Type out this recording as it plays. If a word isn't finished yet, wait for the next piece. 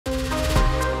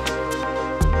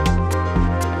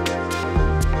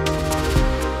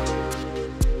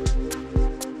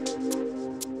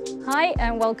Hi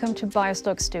and welcome to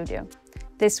BioStock Studio.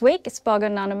 This week,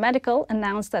 Spago Nanomedical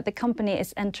announced that the company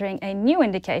is entering a new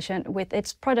indication with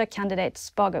its product candidate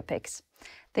SPAGOPIX.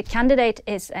 The candidate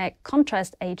is a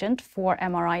contrast agent for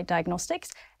MRI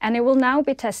diagnostics, and it will now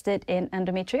be tested in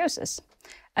endometriosis,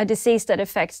 a disease that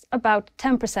affects about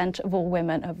 10% of all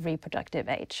women of reproductive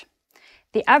age.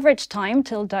 The average time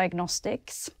until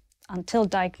diagnosis,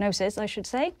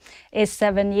 is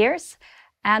 7 years,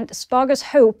 and Spago's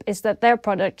hope is that their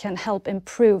product can help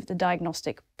improve the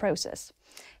diagnostic process.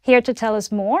 Here to tell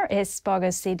us more is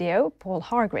Spago's CDO, Paul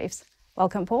Hargreaves.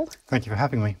 Welcome, Paul. Thank you for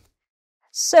having me.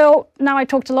 So now I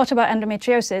talked a lot about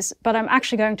endometriosis, but I'm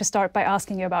actually going to start by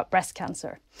asking you about breast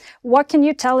cancer. What can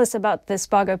you tell us about the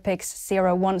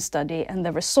SPAGOPIX 01 study and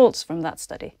the results from that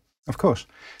study? Of course.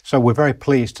 So we're very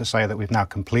pleased to say that we've now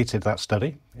completed that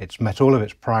study. It's met all of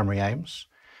its primary aims.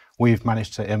 We've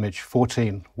managed to image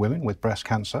 14 women with breast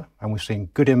cancer, and we've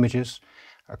seen good images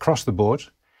across the board,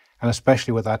 and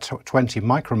especially with our 20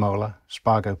 micromolar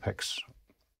SPAGOPIX.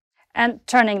 And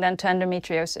turning then to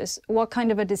endometriosis, what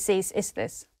kind of a disease is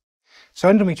this?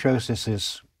 So endometriosis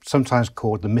is sometimes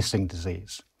called the missing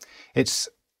disease. It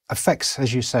affects,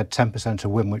 as you said, 10% of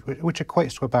women, which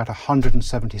equates to about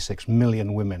 176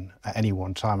 million women at any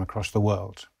one time across the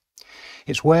world.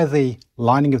 It's where the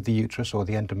lining of the uterus, or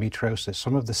the endometriosis,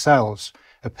 some of the cells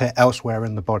appear elsewhere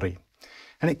in the body.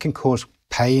 And it can cause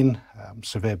pain,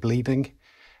 severe bleeding,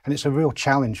 and it's a real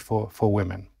challenge for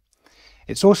women.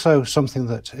 It's also something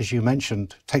that, as you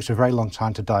mentioned, takes a very long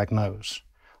time to diagnose.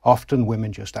 Often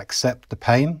women just accept the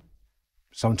pain.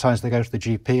 Sometimes they go to the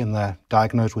GP and they're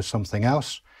diagnosed with something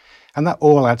else. And that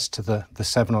all adds to the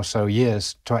 7 or so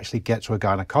years to actually get to a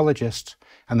gynecologist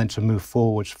and then to move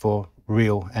forwards for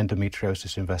real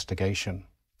endometriosis investigation.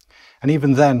 And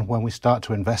even then, when we start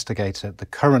to investigate it, the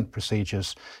current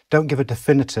procedures don't give a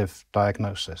definitive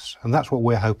diagnosis. And that's what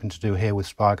we're hoping to do here with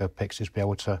SPAGOPIX, is be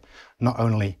able to not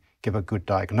only give a good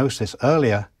diagnosis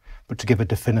earlier, but to give a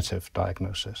definitive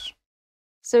diagnosis.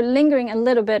 So lingering a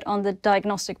little bit on the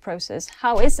diagnostic process,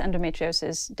 how is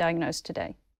endometriosis diagnosed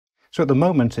today? So at the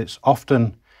moment, it's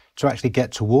often, to actually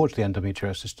get towards the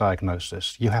endometriosis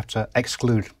diagnosis, you have to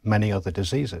exclude many other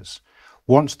diseases.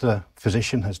 Once the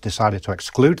physician has decided to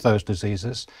exclude those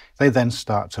diseases, they then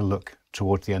start to look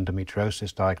towards the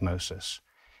endometriosis diagnosis.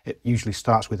 It usually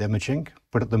starts with imaging,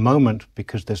 but at the moment,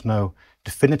 because there's no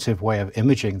definitive way of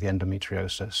imaging the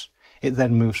endometriosis, it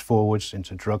then moves forwards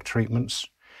into drug treatments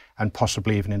and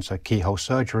possibly even into keyhole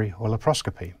surgery or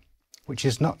laparoscopy, which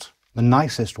is not the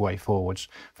nicest way forwards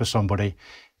for somebody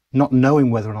not knowing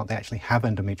whether or not they actually have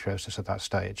endometriosis at that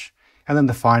stage. And then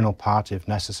the final part, if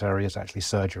necessary, is actually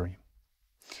surgery.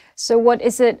 So what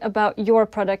is it about your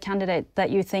product candidate that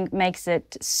you think makes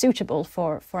it suitable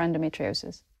for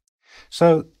endometriosis?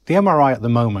 So the MRI at the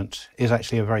moment is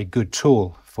actually a very good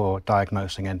tool for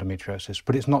diagnosing endometriosis,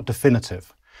 but it's not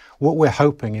definitive. What we're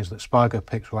hoping is that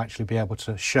SPAGOPIX will actually be able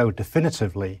to show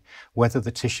definitively whether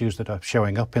the tissues that are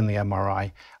showing up in the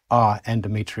MRI are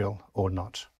endometrial or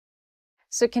not.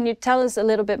 So can you tell us a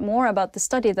little bit more about the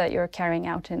study that you're carrying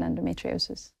out in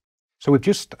endometriosis? So we've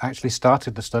just actually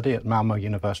started the study at Malmö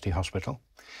University Hospital,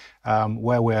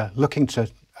 where we're looking to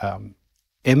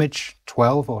image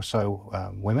 12 or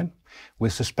so women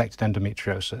with suspected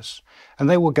endometriosis. And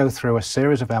they will go through a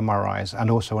series of MRIs and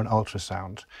also an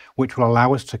ultrasound, which will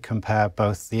allow us to compare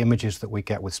both the images that we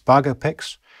get with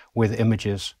SPAGOPIX with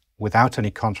images without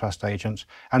any contrast agents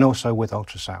and also with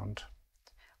ultrasound.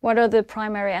 What are the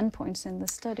primary endpoints in the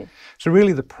study? So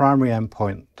really the primary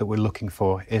endpoint that we're looking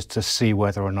for is to see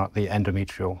whether or not the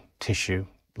endometrial tissue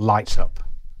lights up.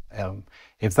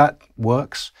 If that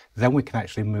works, then we can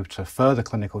actually move to further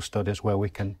clinical studies where we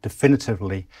can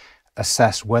definitively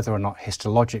assess whether or not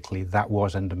histologically that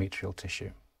was endometrial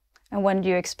tissue. And when do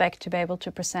you expect to be able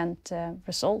to present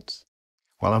results?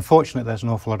 Well, unfortunately, there's an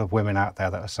awful lot of women out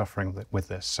there that are suffering with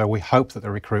this, so we hope that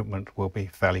the recruitment will be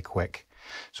fairly quick.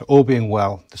 So all being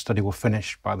well, the study will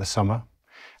finish by the summer,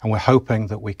 and we're hoping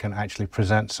that we can actually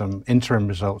present some interim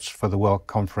results for the World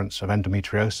Congress of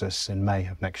Endometriosis in May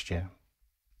of next year.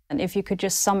 And if you could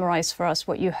just summarize for us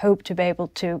what you hope to be able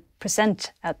to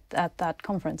present at that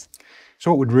conference.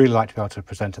 So what we'd really like to be able to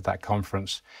present at that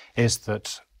conference is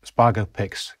that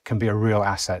SPAGOPIX can be a real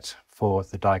asset for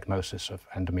the diagnosis of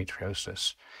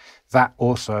endometriosis. That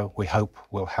also, we hope,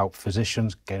 will help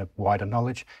physicians gain a wider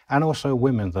knowledge, and also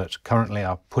women that currently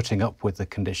are putting up with the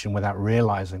condition without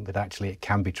realizing that actually it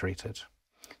can be treated.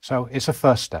 So it's a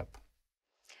first step.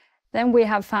 Then we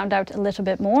have found out a little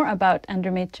bit more about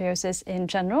endometriosis in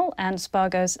general and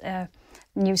Spago's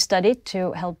new study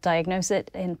to help diagnose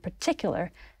it in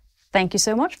particular. Thank you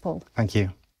so much, Paul. Thank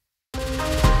you.